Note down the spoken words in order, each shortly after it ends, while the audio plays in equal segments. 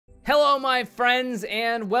Hello my friends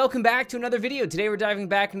and welcome back to another video. Today we're diving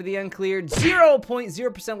back into the Uncleared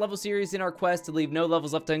 0.0% level series in our quest to leave no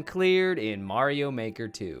levels left uncleared in Mario Maker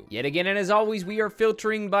 2. Yet again, and as always, we are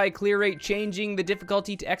filtering by clear rate, changing the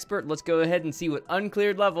difficulty to expert. Let's go ahead and see what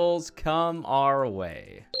uncleared levels come our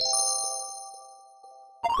way.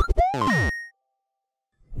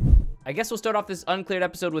 I guess we'll start off this uncleared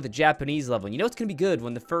episode with a Japanese level. You know it's gonna be good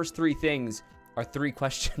when the first three things are 3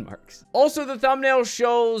 question marks. Also, the thumbnail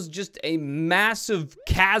shows just a massive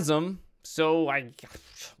chasm, so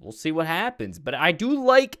we'll see what happens. But I do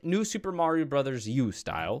like New Super Mario Bros. U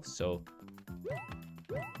style, so.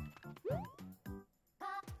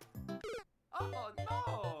 Oh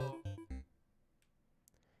no!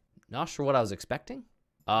 Not sure what I was expecting.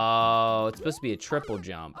 Oh, it's supposed to be a triple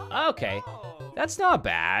jump. Okay, that's not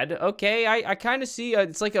bad. Okay, I kind of see,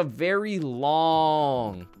 it's like a very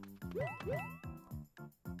long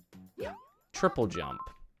triple jump.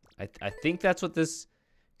 I think that's what this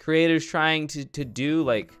creator's trying to do,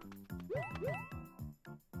 like.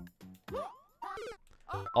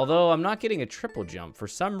 Although I'm not getting a triple jump for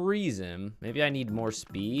some reason. Maybe I need more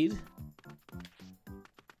speed.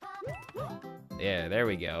 Yeah, there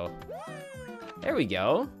we go. There we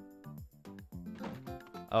go.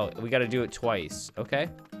 Oh, we gotta do it twice. Okay.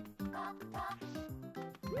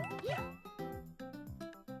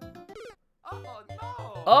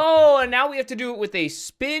 Oh, and now we have to do it with a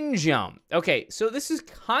spin jump. Okay, so this is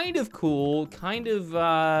kind of cool, kind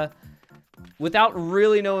of, without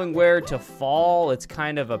really knowing where to fall, it's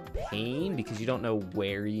kind of a pain because you don't know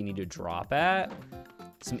where you need to drop at.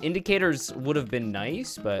 Some indicators would have been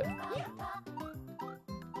nice, but.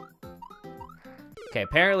 Okay,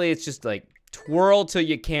 apparently it's just like twirl till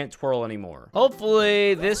you can't twirl anymore.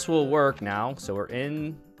 Hopefully this will work now. So we're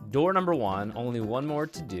in door number 1, only one more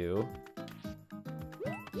to do.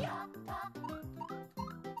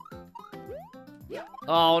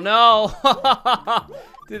 Oh no! Oh,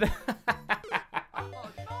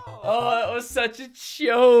 that was such a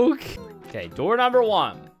joke. Okay, door number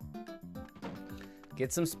 1.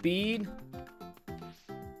 Get some speed.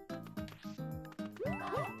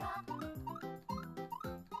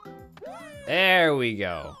 There we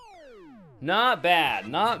go. Not bad,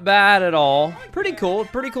 not bad at all. Pretty cool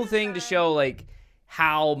thing to show like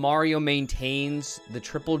how Mario maintains the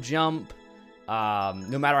triple jump.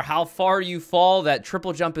 No matter how far you fall, that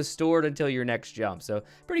triple jump is stored until your next jump. So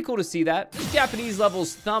pretty cool to see that. This Japanese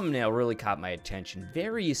level's thumbnail really caught my attention.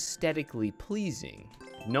 Very aesthetically pleasing.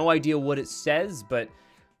 No idea what it says, but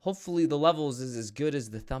hopefully the levels is as good as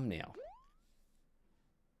the thumbnail.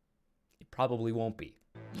 It probably won't be.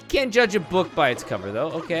 You can't judge a book by its cover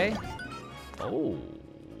though, okay. Oh.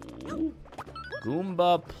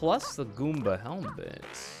 Goomba plus the Goomba helmet.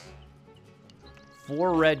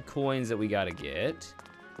 4 red coins that we gotta get.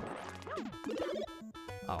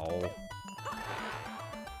 Oh.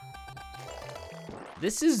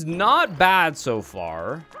 This is not bad so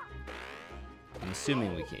far. I'm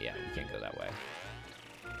assuming we can't, yeah, we can't go that way.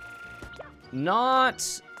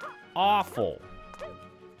 Not awful.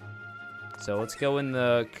 So let's go in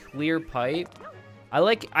the clear pipe.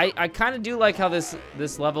 I kind of do like how this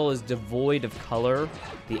level is devoid of color.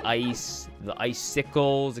 The ice, the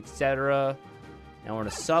icicles, etc. Now we're in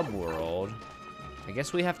a sub-world. I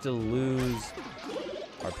guess we have to lose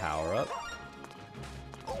our power-up.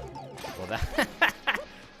 Well,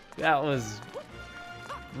 that was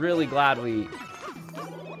really glad we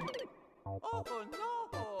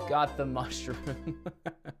got the mushroom.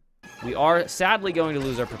 We are sadly going to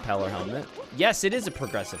lose our propeller helmet. Yes, it is a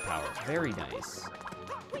progressive power. Very nice.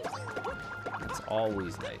 That's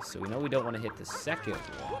always nice. So we know we don't want to hit the second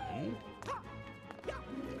one.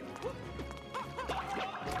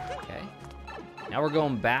 Okay. Now we're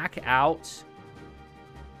going back out.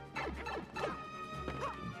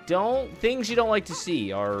 Things you don't like to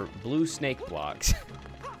see are blue snake blocks.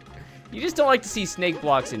 You just don't like to see snake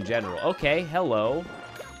blocks in general. Okay, hello.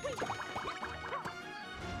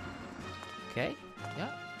 Okay, yeah.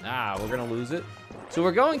 Ah, we're gonna lose it. So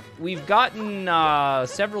we've gotten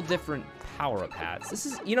several different power-up hats. This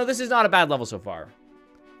is not a bad level so far.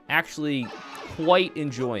 Actually, quite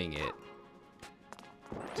enjoying it.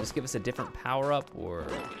 Just give us a different power-up or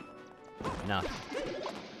nothing.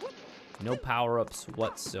 No power-ups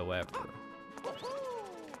whatsoever.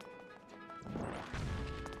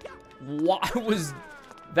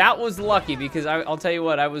 That was lucky because I'll tell you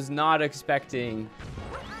what, I was not expecting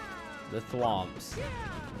the thwomps.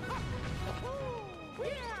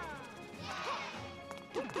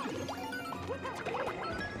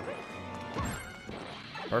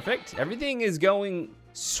 Perfect. Everything is going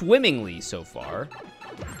swimmingly so far.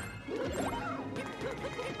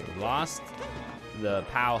 lost the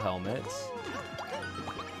POW helmets.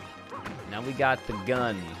 Now we got the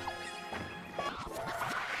gun.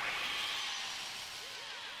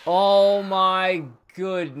 Oh my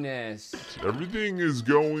goodness. Everything is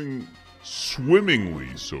going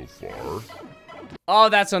swimmingly so far. Oh,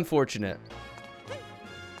 that's unfortunate.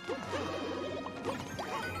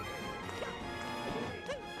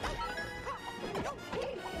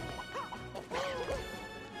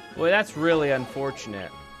 Boy, that's really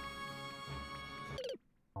unfortunate.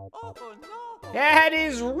 Oh no! That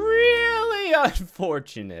is really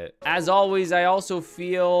unfortunate. As always, I also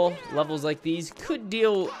feel levels like these could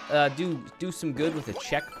do some good with a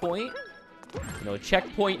checkpoint. You know, a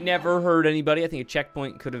checkpoint never hurt anybody. I think a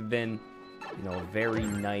checkpoint could have been, you know, a very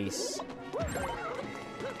nice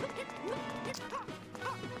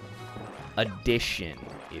addition,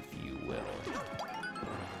 if you will.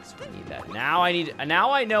 So we need that. Now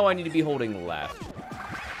I know I need to be holding left.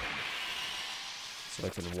 So I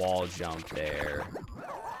can wall jump there.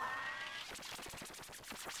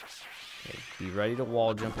 Okay, be ready to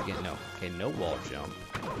wall jump again. No. Okay, no wall jump.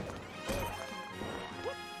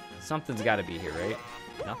 Something's got to be here, right?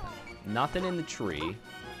 Nothing. Nothing in the tree.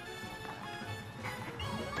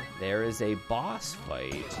 There is a boss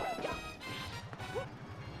fight.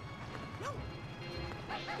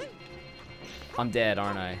 I'm dead,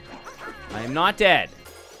 aren't I? I am not dead.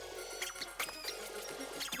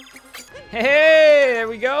 Hey, there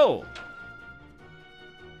we go.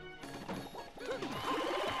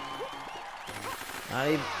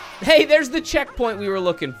 Hey, there's the checkpoint we were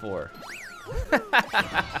looking for.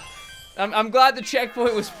 I'm glad the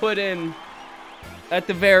checkpoint was put in at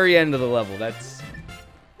the very end of the level. That's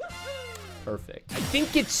perfect. I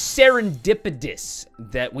think it's serendipitous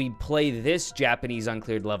that we play this Japanese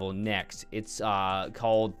uncleared level next. It's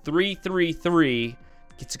called 333.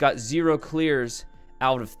 It's got 0 clears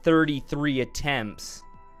out of 33 attempts.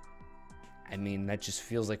 I mean, that just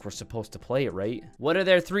feels like we're supposed to play it, right? What are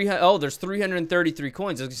there 300? Oh, there's 333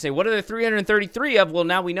 coins. I was gonna say, what are there 333 of? Well,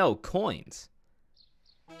 now we know, coins.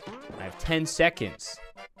 I have 10 seconds.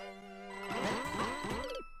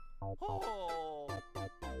 Oh.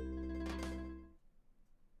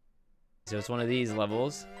 So it's one of these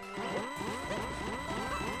levels.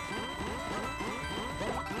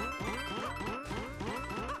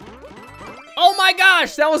 Oh my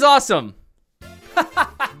gosh, that was awesome.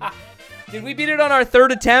 Did we beat it on our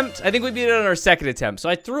 3rd attempt? I think we beat it on our 2nd attempt. So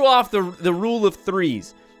I threw off the rule of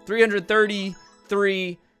threes.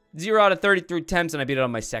 333, 0 out of 33 attempts, and I beat it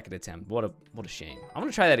on my 2nd attempt. What a shame. I'm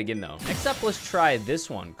gonna try that again though. Next up, let's try this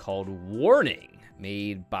one called Warning,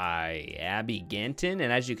 made by Abby Ganton.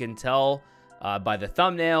 And as you can tell by the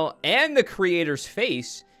thumbnail and the creator's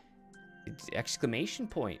face, it's exclamation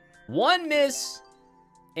point. 1 miss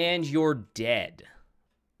and you're dead.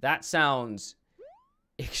 That sounds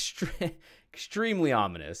extremely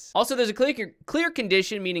ominous. Also, there's a clear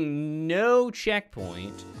condition, meaning no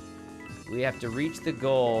checkpoint. We have to reach the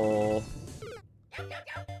goal.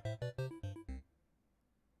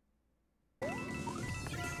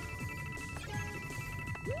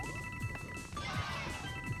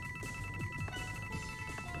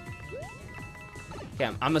 Okay,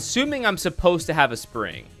 I'm assuming I'm supposed to have a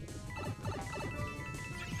spring.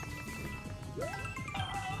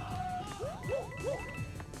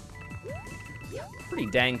 Pretty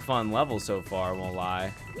dang fun level so far, I won't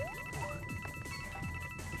lie.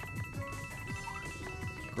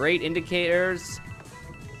 Great indicators.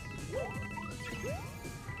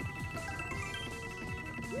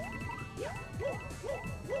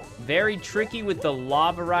 Very tricky with the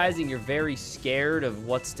lava rising. You're very scared of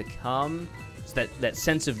what's to come. So that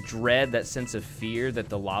sense of dread, that sense of fear that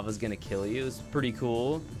the lava's gonna kill you is pretty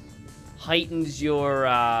cool. Heightens your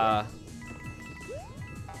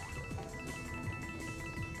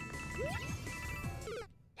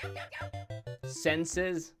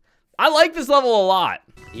senses. I like this level a lot.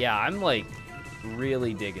 Yeah, I'm like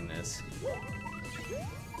really digging this.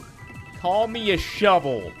 Call me a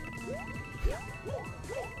shovel.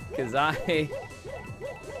 Cause I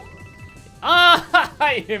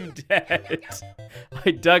am dead.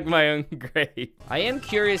 I dug my own grave. I am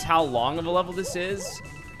curious how long of a level this is.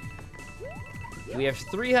 We have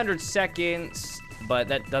 300 seconds, but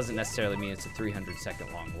that doesn't necessarily mean it's a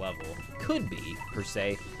 300-second long level. Could be, per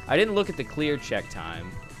se. I didn't look at the clear check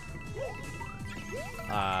time.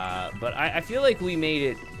 But I feel like we made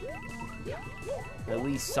it at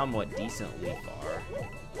least somewhat decently far.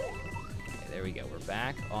 Okay, there we go. We're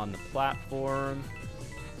back on the platform.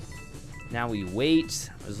 Now we wait.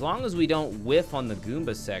 As long as we don't whiff on the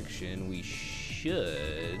Goomba section, we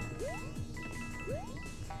should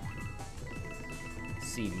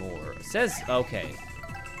see more. It says, okay.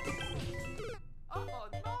 Oh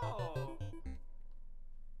no!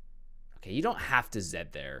 Okay, you don't have to Z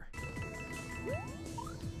there.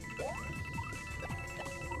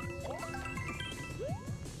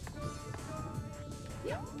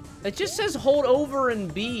 It just says hold over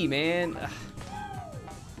and B, man. Ugh.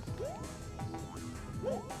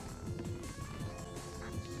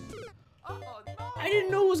 Oh no! I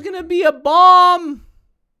didn't know it was gonna be a bomb.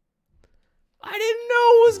 I didn't know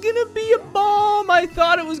it was gonna be a bomb. I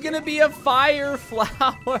thought it was gonna be a fire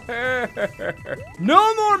flower.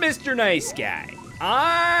 No more Mr. Nice Guy.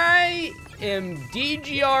 I am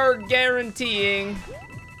DGR guaranteeing.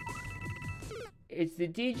 It's the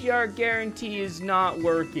DGR guarantee is not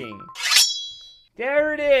working.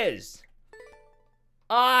 There it is.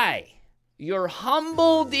 I, your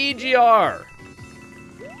humble DGR,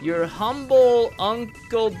 your humble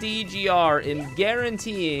Uncle DGR, am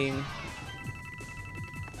guaranteeing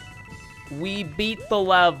we beat the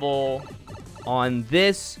level on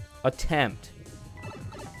this attempt.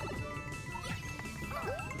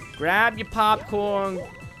 Grab your popcorn,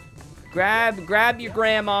 grab your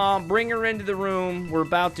grandma, bring her into the room. We're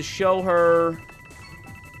about to show her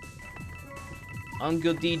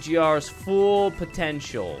Uncle DGR's full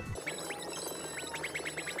potential.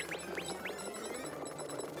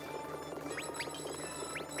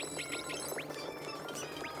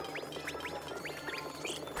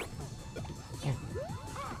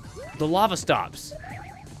 The lava stops.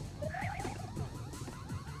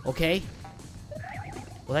 Okay.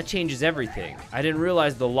 Well, that changes everything. I didn't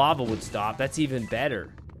realize the lava would stop. That's even better.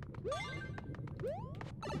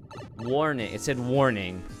 Warning. It said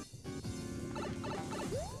warning.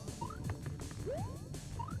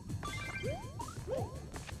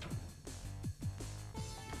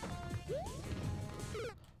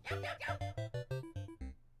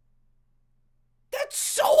 That's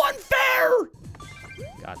so unfair!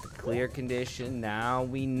 Got the clear condition. Now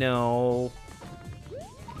we know.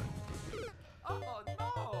 Oh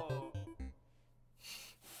no!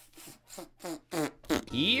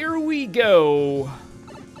 Here we go.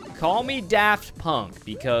 Call me Daft Punk,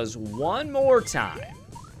 because one more time.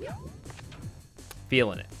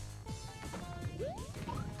 Feeling it.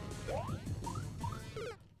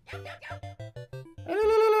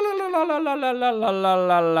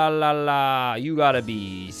 La. You gotta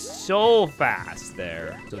be so fast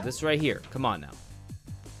there. So this right here. Come on now.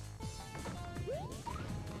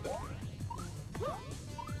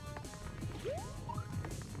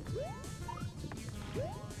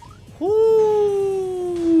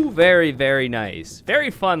 Whoo! Very, very nice. Very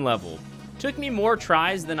fun level. Took me more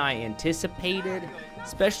tries than I anticipated,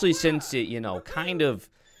 especially since it, you know, kind of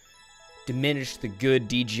diminished the good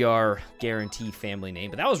DGR guarantee family name.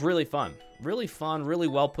 But that was really fun. Really fun, really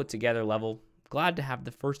well put together level. Glad to have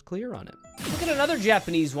the first clear on it. Look at another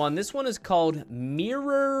Japanese one. This one is called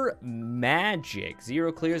Mirror Magic.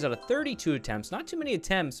 0 clears out of 32 attempts. Not too many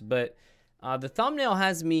attempts, but the thumbnail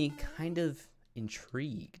has me kind of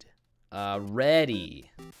intrigued. Ready.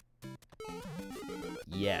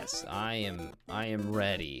 Yes, I am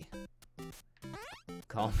ready.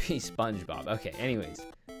 Call me SpongeBob. Okay, anyways.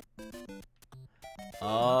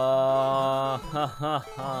 Ha ha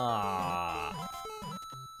ha.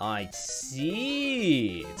 I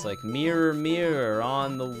see. It's like mirror, mirror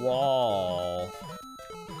on the wall.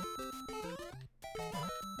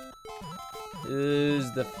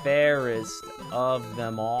 Who's the fairest of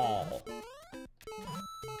them all?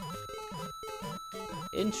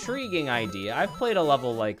 Intriguing idea. I've played a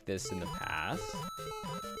level like this in the past.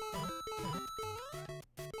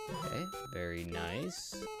 Okay, very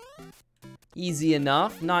nice. Easy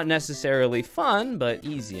enough. Not necessarily fun, but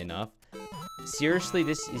easy enough. Seriously,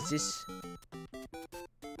 is this...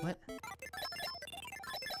 What?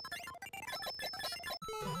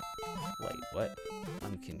 Wait, what?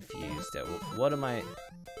 I'm confused. What am I...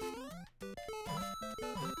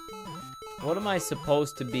 What am I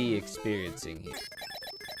supposed to be experiencing here?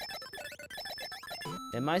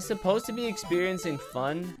 Am I supposed to be experiencing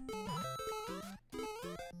fun?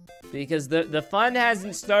 Because the fun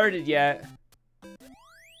hasn't started yet.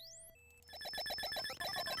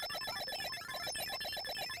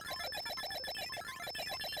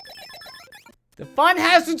 The fun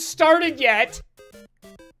hasn't started yet.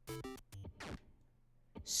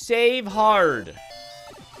 Save hard.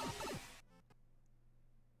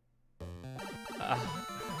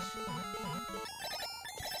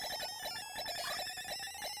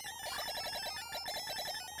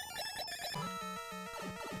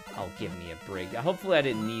 Oh, give me a break. Hopefully I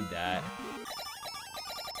didn't need that.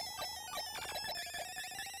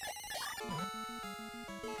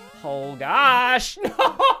 Oh gosh,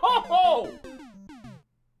 no!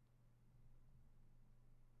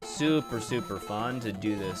 Super, super fun to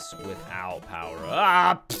do this without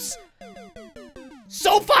power-ups.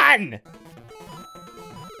 So fun!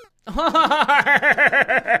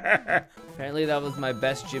 Apparently that was my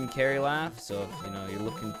best Jim Carrey laugh, so if, you know, you're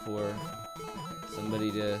looking for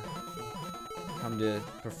somebody to come to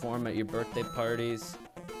perform at your birthday parties,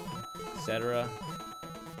 etc.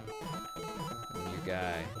 I'm your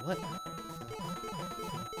guy. What?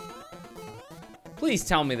 Please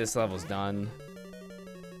tell me this level's done.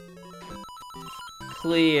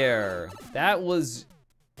 Clear. That was...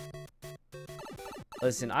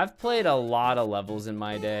 Listen, I've played a lot of levels in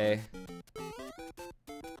my day.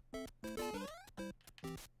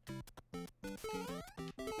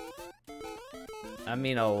 I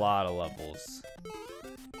mean a lot of levels.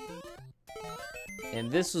 And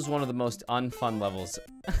this was one of the most unfun levels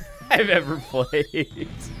I've ever played.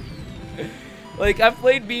 Like, I've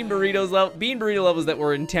played Bean Burrito levels that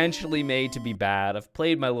were intentionally made to be bad. I've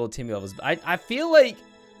played my Little Timmy levels. I feel like,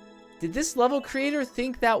 did this level creator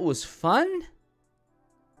think that was fun?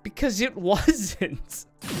 Because it wasn't.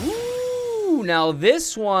 Ooh, now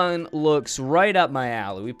this one looks right up my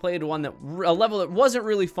alley. We played a level that wasn't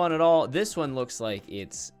really fun at all. This one looks like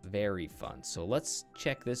it's very fun. So let's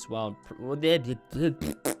check this one.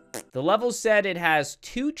 The level said it has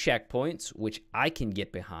 2 checkpoints, which I can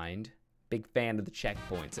get behind. Big fan of the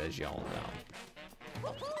checkpoints, as y'all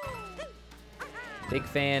know. Big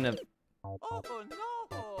fan of... Oh, no.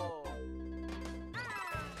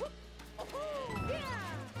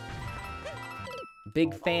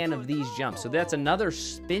 Big fan of these jumps. So that's another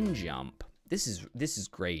spin jump. This is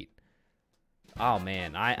great. Oh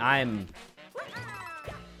man, I'm...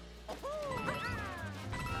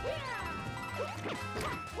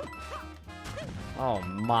 Oh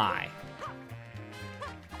my.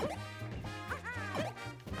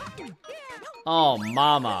 Oh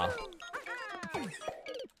mama.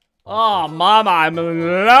 Oh mama, I'm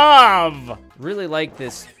in love. Really like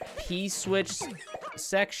this P-switch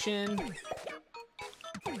section.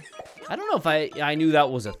 I don't know if I knew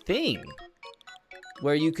that was a thing,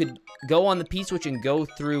 where you could go on the P-switch and go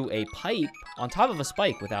through a pipe on top of a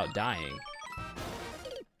spike without dying.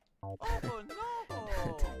 Oh, no.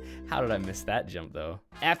 How did I miss that jump, though?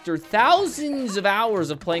 After thousands of hours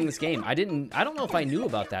of playing this game, I don't know if I knew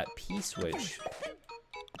about that P-switch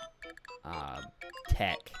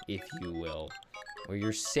tech, if you will, where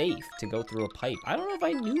you're safe to go through a pipe. I don't know if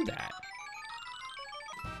I knew that.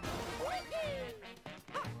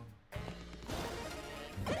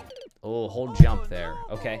 Oh, hold jump there.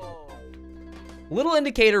 Okay. Little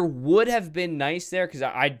indicator would have been nice there because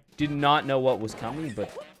I did not know what was coming,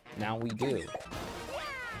 but now we do. Okay,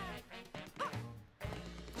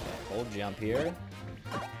 hold jump here.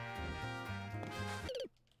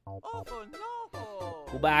 Oh, no.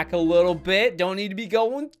 Pull back a little bit. Don't need to be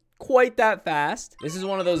going quite that fast. This is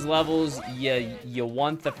one of those levels you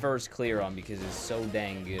want the first clear on because it's so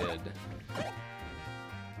dang good.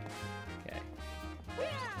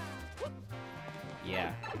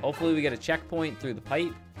 Yeah, hopefully we get a checkpoint through the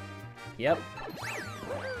pipe. Yep.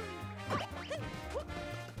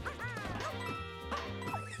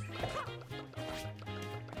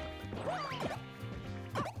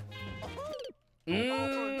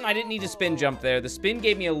 I didn't need to spin jump there. The spin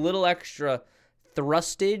gave me a little extra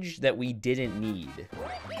thrustage that we didn't need.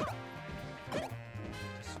 There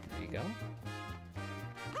you go.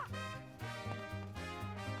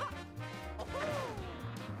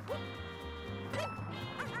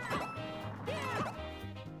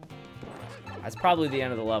 That's probably the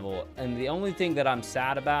end of the level. And the only thing that I'm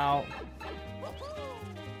sad about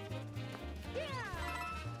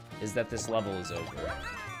is that this level is over.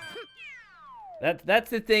 That's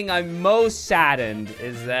the thing I'm most saddened,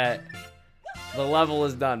 is that the level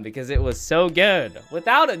is done because it was so good.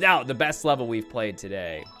 Without a doubt, the best level we've played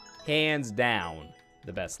today. Hands down,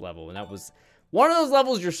 the best level. And that was one of those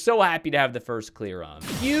levels you're so happy to have the first clear on.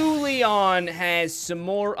 Hugh Leon has some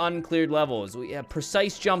more uncleared levels. We have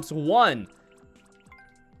Precise Jumps 1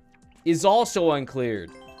 is also uncleared.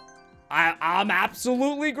 I'm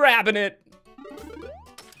absolutely grabbing it.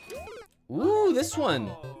 Ooh, this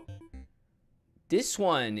one. This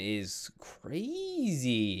one is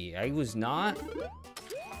crazy. I was not...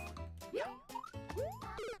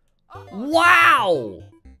 Wow!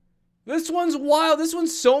 This one's wild. This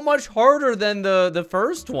one's so much harder than the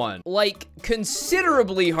first one. Like,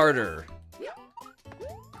 considerably harder.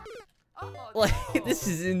 Like, this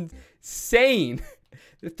is insane.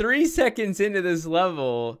 3 seconds into this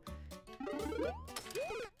level,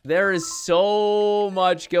 There is so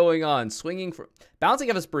much going on. Swinging from, bouncing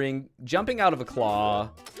off a spring, jumping out of a claw,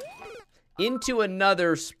 into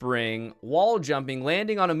another spring, wall jumping,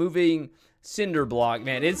 landing on a moving cinder block.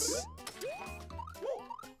 Man, it's...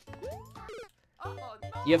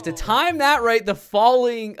 You have to time that right, the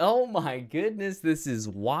falling. Oh my goodness, this is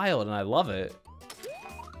wild and I love it.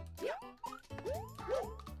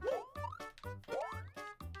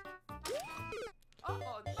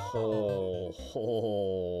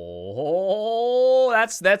 Oh,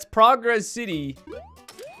 that's Progress City.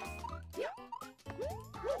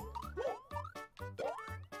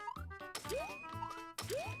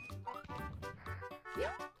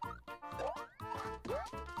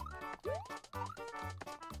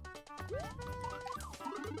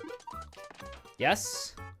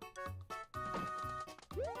 Yes.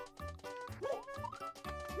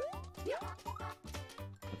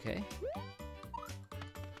 Okay.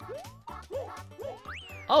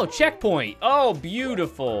 Oh, checkpoint. Oh,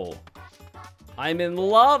 beautiful. I'm in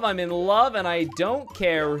love, and I don't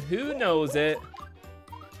care who knows it.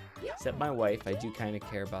 Except my wife. I do kind of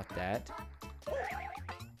care about that.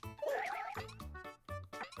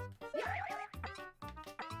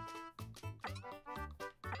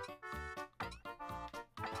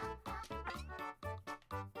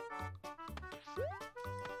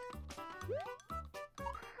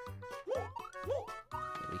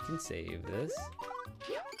 We can save this.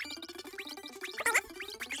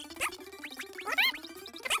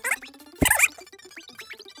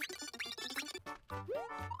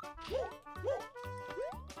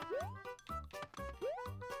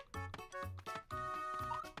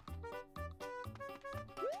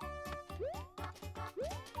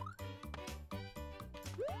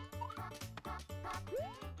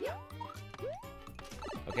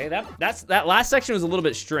 Okay, that last section was a little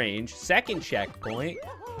bit strange. Second checkpoint.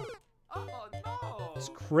 Oh no! It's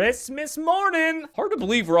Christmas morning. Hard to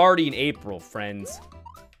believe we're already in April, friends.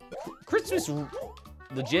 Christmas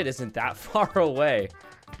legit isn't that far away.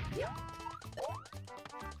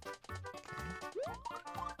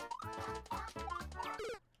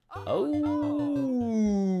 Alrighty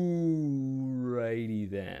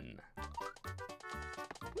then.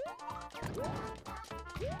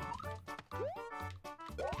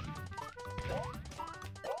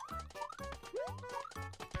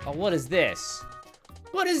 Oh, what is this?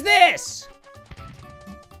 What is this?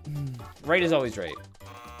 Right is always right.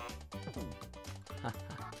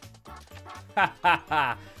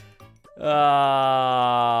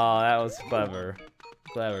 Oh, that was clever.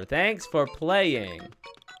 Clever. Thanks for playing.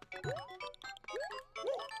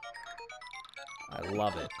 I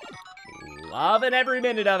love it. Loving every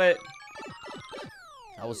minute of it.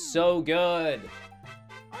 That was so good.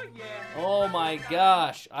 Oh yeah! Oh my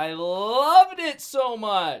gosh, I loved it so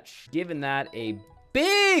much. Giving that a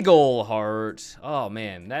big ol' heart. Oh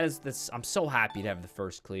man, that's I'm so happy to have the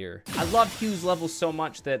first clear. I love Hugh's level so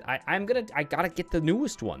much that I gotta get the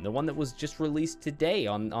newest one, the one that was just released today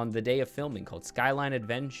on the day of filming, called Skyline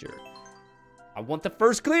Adventure. I want the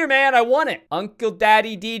first clear, man. I want it. Uncle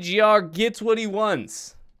Daddy DGR gets what he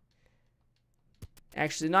wants.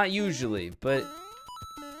 Actually, not usually, but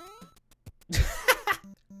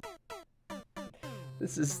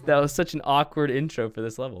that was such an awkward intro for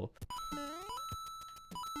this level.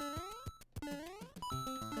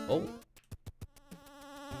 Oh.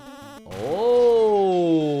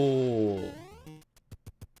 Oh.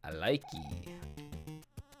 I likey.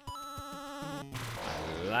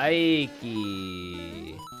 I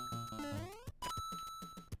likey.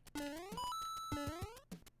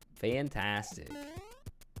 Fantastic.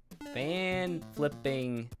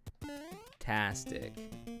 Fan-flipping-tastic.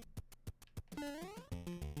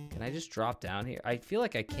 Can I just drop down here? I feel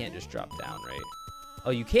like I can't just drop down, right?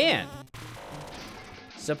 Oh, you can.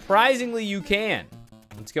 Surprisingly, you can.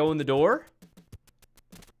 Let's go in the door.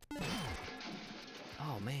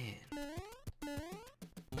 Oh, man.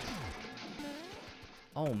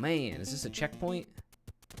 Oh, man. Is this a checkpoint?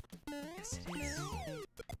 Yes, it is.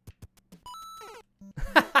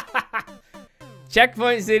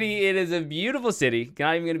 Checkpoint City. It is a beautiful city.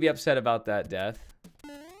 Not even going to be upset about that death.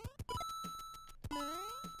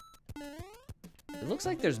 It looks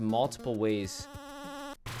like there's multiple ways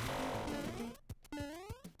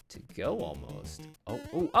to go almost. Oh,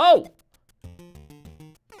 oh, oh!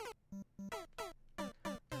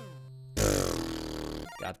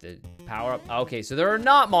 Got the power up. Okay, so there are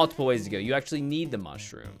not multiple ways to go. You actually need the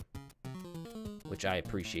mushroom, which I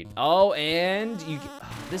appreciate. Oh, and you,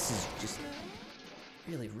 oh, this is just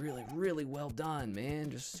really, really, really well done, man.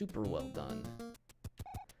 Just super well done.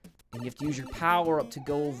 And you have to use your power up to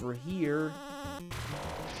go over here.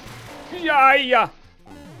 Yeah, yeah.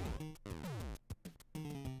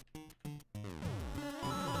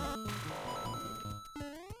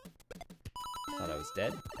 Thought I was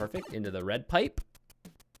dead. Perfect. Into the red pipe.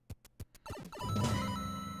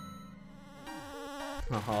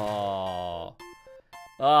 Oh.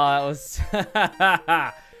 Oh, that was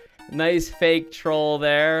nice fake troll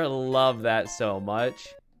there. Love that so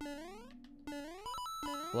much.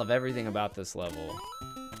 Love everything about this level.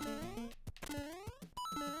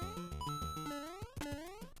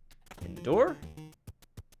 In the door.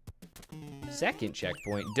 Second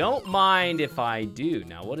checkpoint. Don't mind if I do.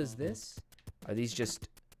 Now, what is this? Are these just...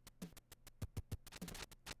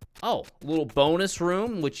 Oh, little bonus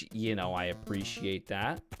room, which, you know, I appreciate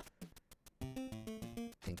that. I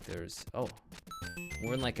think there's... Oh.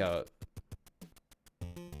 We're in like a...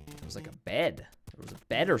 It was like a bed. There was a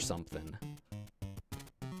bed or something.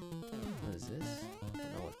 What is this? I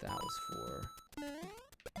don't know what that was for.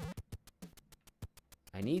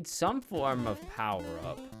 I need some form of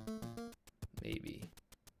power-up. Maybe.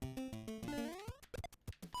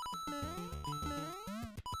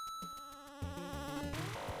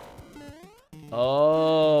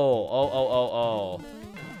 Oh.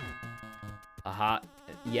 Aha.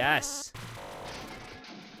 Yes.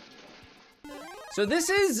 So this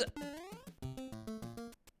is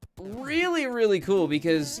really, really cool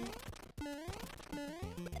because...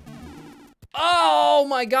 Oh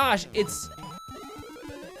my gosh, it's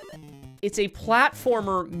a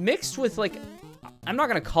platformer mixed with like... I'm not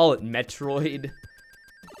gonna call it Metroid,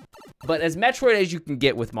 but as Metroid as you can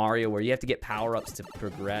get with Mario, where you have to get power-ups to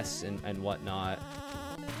progress and whatnot.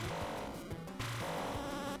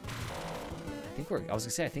 I was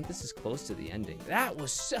gonna say, I think this is close to the ending. That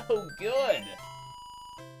was so good.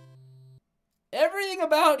 Everything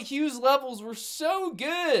about Hugh's levels were so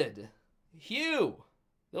good. Hugh.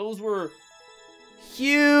 Those were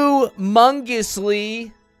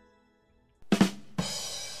humongously.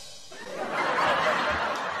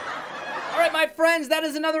 All right, my friends, that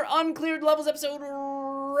is another Uncleared Levels episode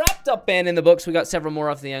wrapped up and in the books. We got several more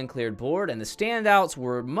off the Uncleared board, and the standouts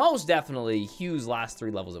were most definitely Hugh's last 3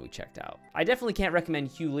 levels that we checked out. I definitely can't recommend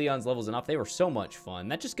Hugh Leon's levels enough. They were so much fun.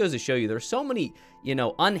 That just goes to show you there's so many, you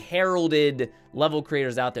know, unheralded level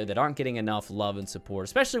creators out there that aren't getting enough love and support,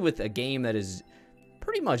 especially with a game that is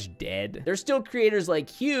pretty much dead. There's still creators like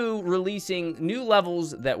Hugh releasing new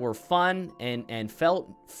levels that were fun and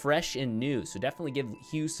felt fresh and new. So definitely give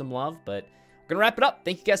Hugh some love, but I'm gonna wrap it up.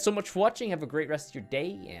 Thank you guys so much for watching. Have a great rest of your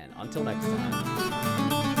day, and until next time,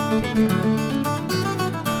 take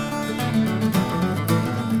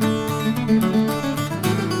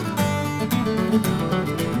care.